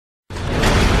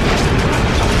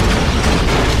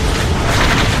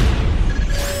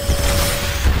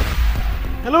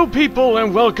Hello people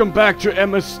and welcome back to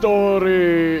Emma's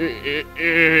story.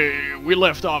 We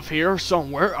left off here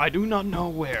somewhere, I do not know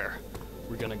where.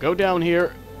 We're gonna go down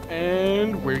here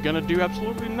and we're gonna do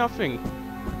absolutely nothing.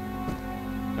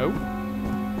 Oh.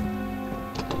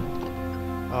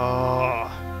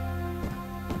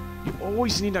 You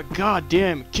always need a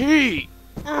goddamn key!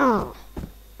 Oh,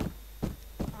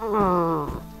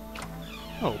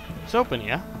 it's open,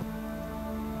 yeah?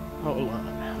 Hold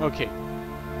on. Okay.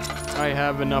 I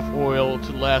have enough oil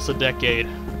to last a decade.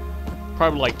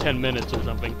 Probably like 10 minutes or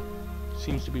something.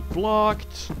 Seems to be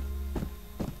blocked.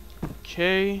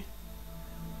 Okay.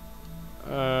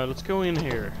 Let's go in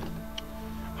here.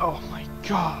 Oh my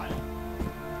god.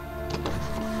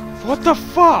 What the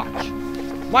fuck?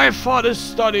 My father's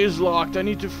study is locked. I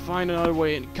need to find another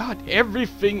way in. God,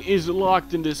 everything is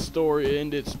locked in this story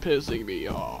and it's pissing me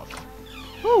off.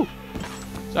 Whew.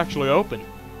 It's actually open.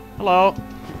 Hello.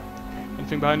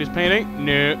 Anything behind this painting?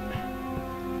 No.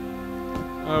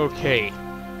 Okay.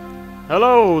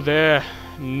 Hello there,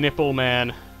 Nipple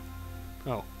Man.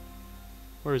 Oh.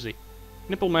 Where is he?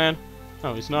 Nipple Man.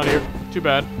 Oh, he's not here. Too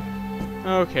bad.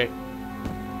 Okay.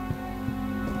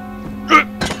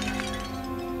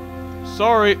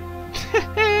 Sorry.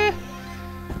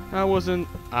 That wasn't...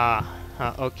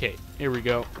 okay. Here we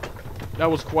go. That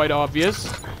was quite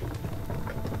obvious.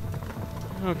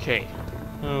 Okay.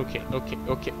 Okay.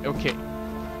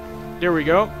 There we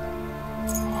go.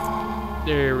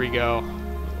 There we go.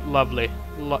 Lovely.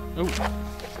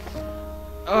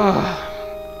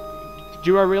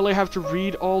 Do I really have to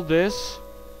read all this?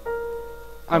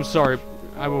 I'm sorry.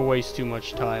 I will waste too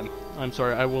much time. I'm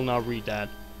sorry. I will not read that.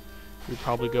 You'll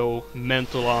probably go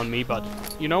mental on me, but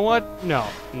you know what? No.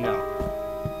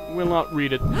 We'll not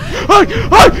read it.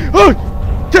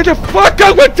 Get the fuck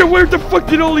out! Where the fuck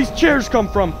did all these chairs come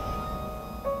from?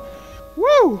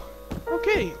 Woo!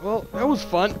 Okay, well, that was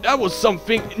fun. That was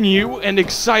something new and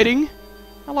exciting.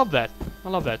 I love that.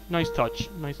 Nice touch.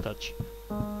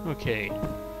 Okay.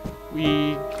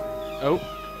 Oh.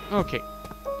 Okay.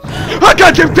 I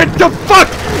got you! Get the fuck!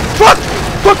 Fuck!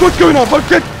 What's going on?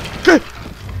 Get!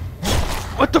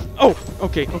 What the? Oh.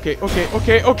 Okay,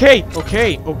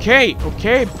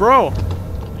 bro.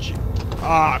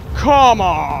 Come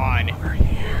on!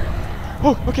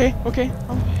 Oh, okay.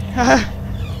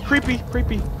 Creepy.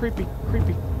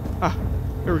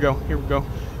 Here we go.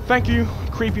 Thank you,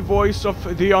 creepy voice of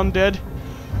the undead.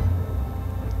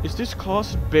 Is this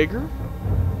closet bigger?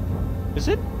 Is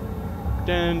it?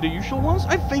 Than the usual ones?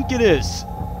 I think it is.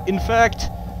 In fact,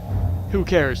 who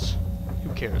cares?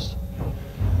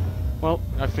 Well,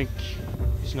 I think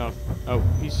he's not... Oh,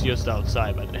 he's just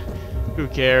outside, but who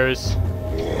cares?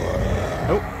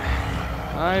 Oh,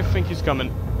 I think he's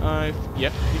coming.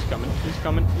 Yep, he's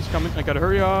coming. I gotta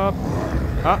hurry up.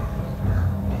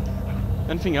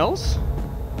 Anything else?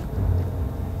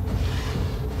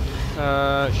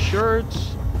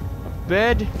 Shirts, a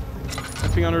bed.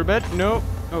 Anything under the bed? No.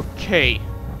 Okay.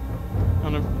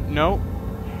 No.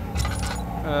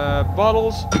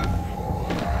 Bottles,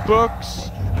 books.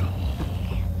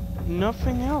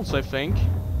 Nothing else, I think.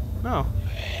 No.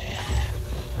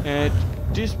 And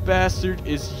this bastard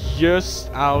is just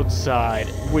outside,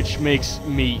 which makes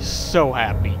me so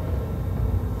happy.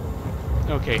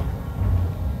 Okay.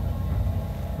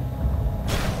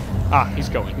 He's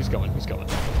going. That's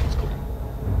cool.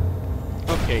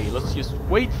 Okay, let's just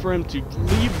wait for him to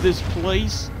leave this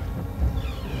place.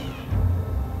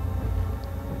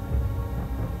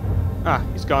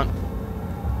 He's gone.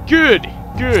 Good.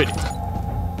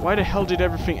 Why the hell did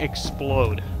everything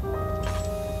explode?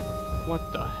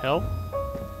 What the hell?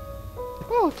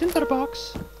 Oh, tinder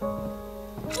box.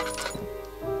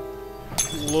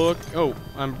 Look. Oh,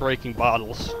 I'm breaking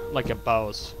bottles like a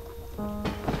boss.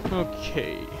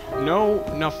 Okay. No,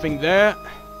 nothing there.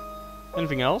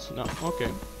 Anything else? No. Okay.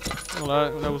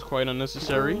 Well, that was quite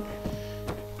unnecessary.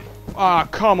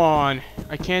 Come on.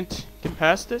 I can't get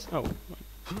past this? Oh,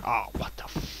 what the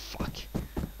fuck?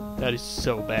 That is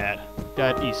so bad.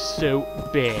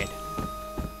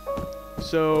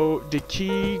 So, the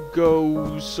key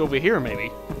goes over here,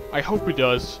 maybe. I hope it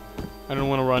does. I don't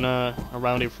want to run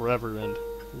around it forever and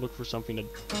look for something to...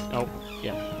 Oh,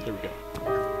 yeah, there we go.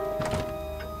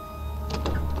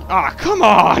 Come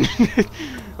on!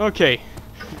 Okay.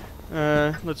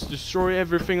 Let's destroy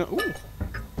everything. Ooh!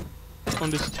 On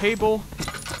this table.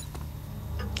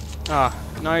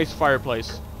 Nice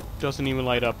fireplace. Doesn't even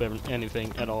light up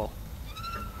anything at all.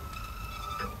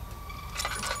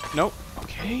 Nope.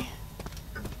 Okay.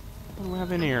 What do we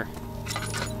have in here?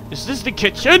 Is this the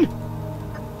kitchen?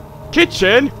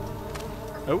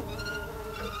 Oh.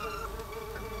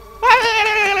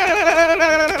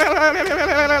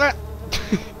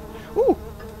 Ooh.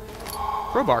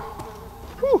 Crowbar.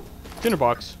 Ooh. Dinner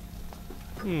box.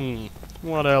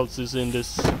 What else is in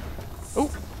this?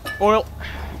 Oh, oil.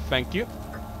 Thank you.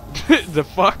 The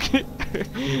fuck?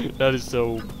 That is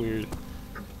so weird.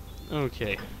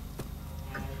 Okay.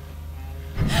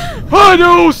 Oh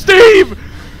no, Steve!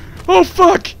 Oh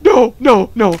fuck! No,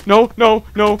 no, no, no, no,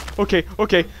 no. Okay,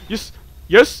 okay.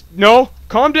 Yes, no.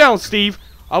 Calm down, Steve.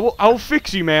 I will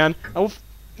fix you, man.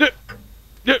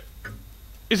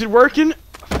 Is it working?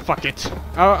 Fuck it.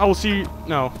 I will see.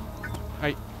 No.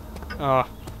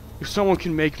 If someone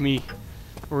can make me,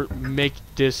 or make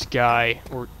this guy,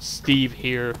 or Steve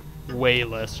here, way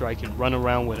less, so I can run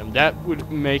around with him, that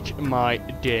would make my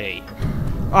day.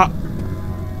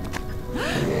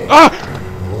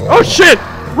 Oh shit!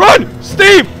 Run!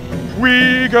 Steve!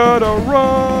 We gotta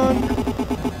run!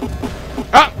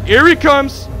 Here he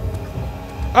comes!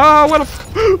 What a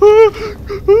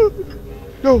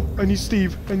No, I need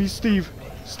Steve. I need Steve.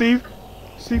 Steve?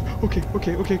 Steve? Okay,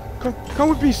 okay, okay. Come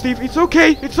with me, Steve. It's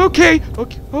okay. It's okay.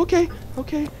 Okay, okay,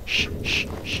 okay. Shh, shh,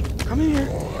 shh. Come in here.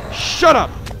 Shut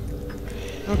up!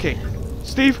 Okay.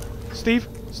 Steve? Steve?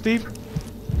 Steve?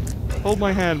 Hold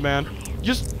my hand, man.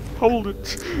 Just hold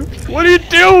it. What are you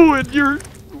doing?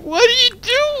 What are you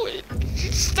doing?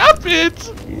 Stop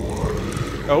it!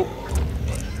 Oh.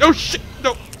 No shit!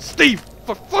 No! Steve!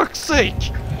 For fuck's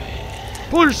sake!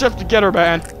 Pull yourself together,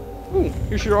 man! Ooh,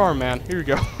 here's your arm, man. Here you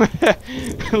go.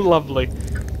 Lovely.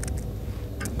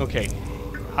 Okay.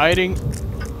 Hiding.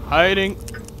 Hiding.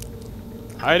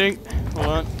 Hiding. Hold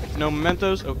on. No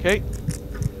mementos. Okay.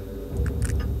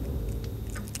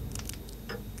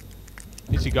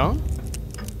 Is he gone?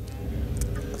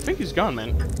 I think he's gone,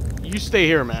 man. You stay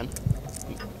here, man.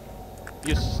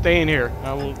 You stay in here.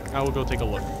 I will go take a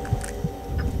look.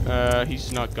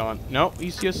 He's not gone. No,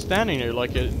 he's just standing there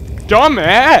like a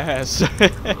dumbass.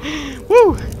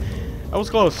 Woo! That was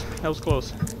close. That was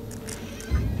close.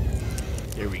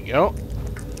 Here we go.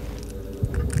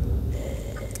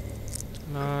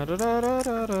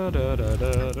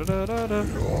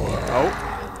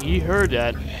 Oh, he heard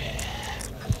that.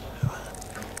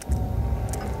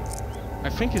 I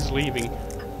think he's leaving.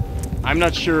 I'm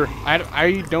not sure.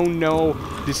 I don't know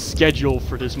the schedule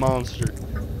for this monster.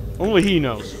 Only he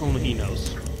knows. Only he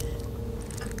knows.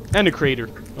 And the creator,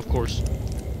 of course.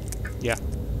 Yeah.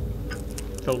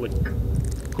 Totally.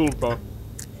 Cool, bro.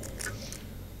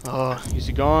 Is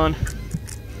he gone?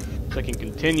 So I can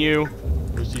continue.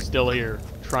 Or is he still here?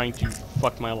 Trying to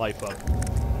fuck my life up.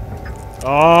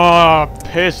 Oh,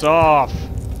 piss off!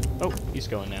 Oh, he's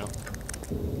going now.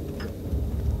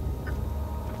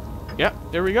 Yeah,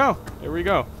 there we go. There we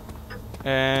go.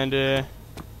 And,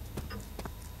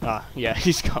 yeah,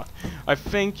 he's gone. I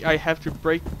think I have to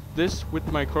break this with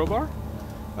my crowbar.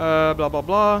 Blah, blah,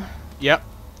 blah. Yep,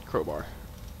 crowbar.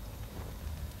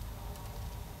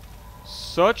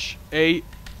 Such a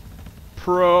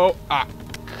pro...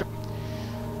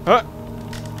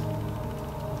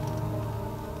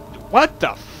 What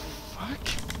the fuck?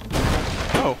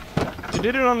 Oh, he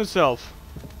did it on himself.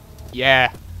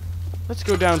 Yeah. Let's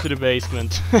go down to the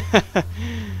basement.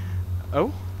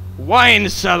 Oh? Wine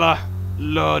cellar!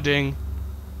 Loading.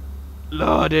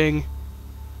 Loading.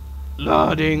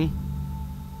 Loading.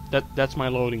 That's my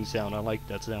loading sound. I like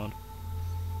that sound.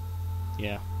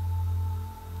 Yeah.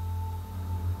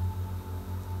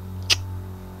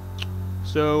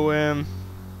 So,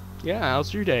 yeah,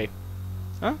 how's your day?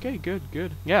 Okay, good,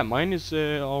 good. Yeah, mine is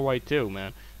alright too,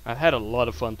 man. I've had a lot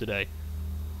of fun today.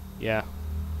 Yeah.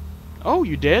 Oh,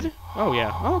 you did? Oh,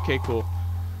 yeah. Okay, cool.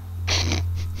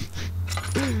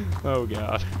 Oh,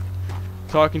 God.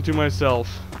 Talking to myself.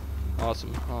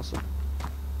 Awesome, awesome.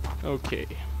 Okay.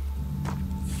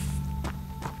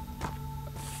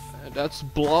 That's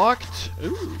blocked.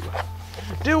 Ooh.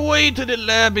 The way to the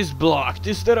lab is blocked.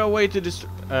 Is there a way to this?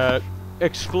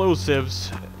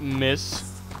 Explosives, miss.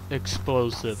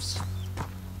 Explosives.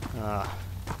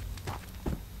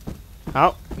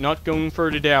 Oh, not going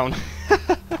further down.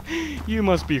 You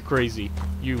must be crazy.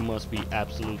 You must be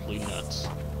absolutely nuts.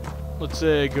 Let's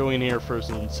go in here first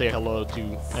and say hello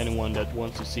to anyone that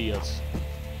wants to see us.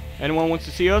 Anyone wants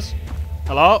to see us?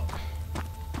 Hello?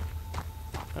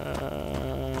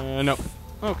 No.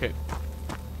 Okay.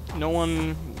 No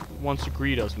one wants to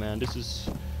greet us, man. This is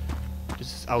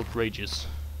outrageous.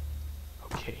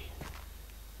 Okay.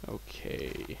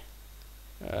 Okay.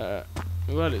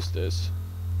 What is this?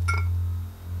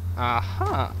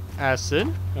 Aha.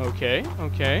 Acid. Okay.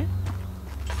 Okay.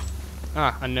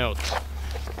 Ah, a note.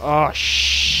 Oh,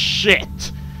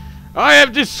 shit! I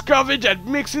have discovered that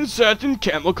mixing certain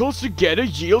chemicals together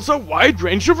yields a wide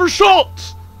range of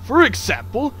results! For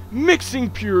example, mixing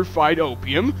purified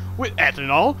opium with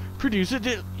ethanol produces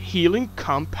the healing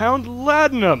compound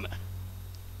laudanum.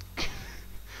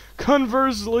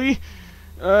 Conversely,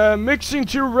 mixing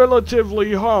two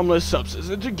relatively harmless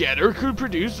substances together could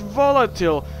produce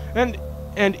volatile and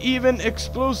even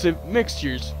explosive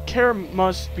mixtures. Care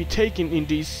must be taken in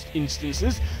these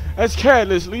instances, as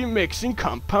carelessly mixing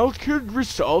compounds could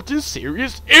result in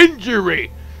serious injury.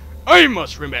 I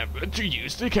must remember to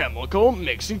use the chemical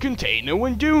mixing container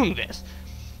when doing this,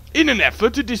 in an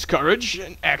effort to discourage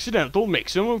an accidental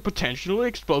mixing of potentially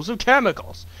explosive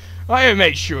chemicals. I have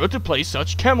made sure to place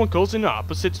such chemicals in the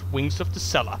opposite wings of the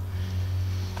cellar.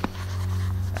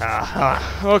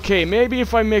 Okay, maybe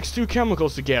if I mix two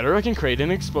chemicals together, I can create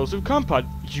an explosive compound.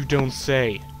 You don't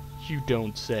say. You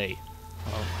don't say.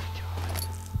 Oh my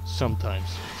god. Sometimes.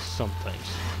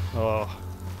 Oh.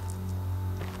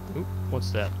 Oop,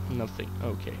 what's that? Nothing.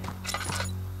 Okay.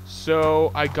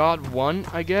 So, I got one,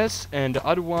 I guess, and the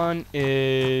other one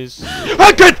is...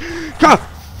 Oh, good! God!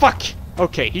 Fuck!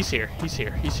 Okay, he's here.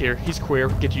 He's queer.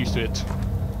 Get used to it.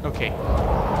 Okay.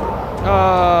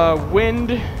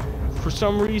 Wind. For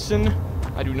some reason.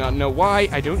 I do not know why.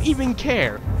 I don't even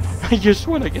care. I just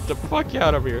want to get the fuck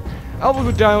out of here. I will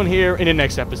go down here in the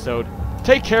next episode.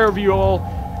 Take care of you all.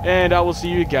 And I will see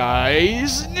you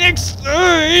guys next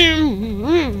time.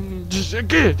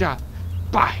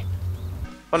 Bye.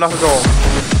 Another door.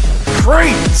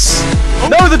 Crates! Oh.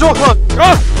 No, the door closed!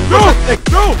 No! No!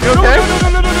 No! You okay?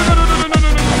 No!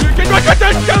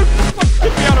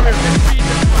 Get me out of here!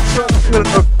 You're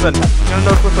gonna open.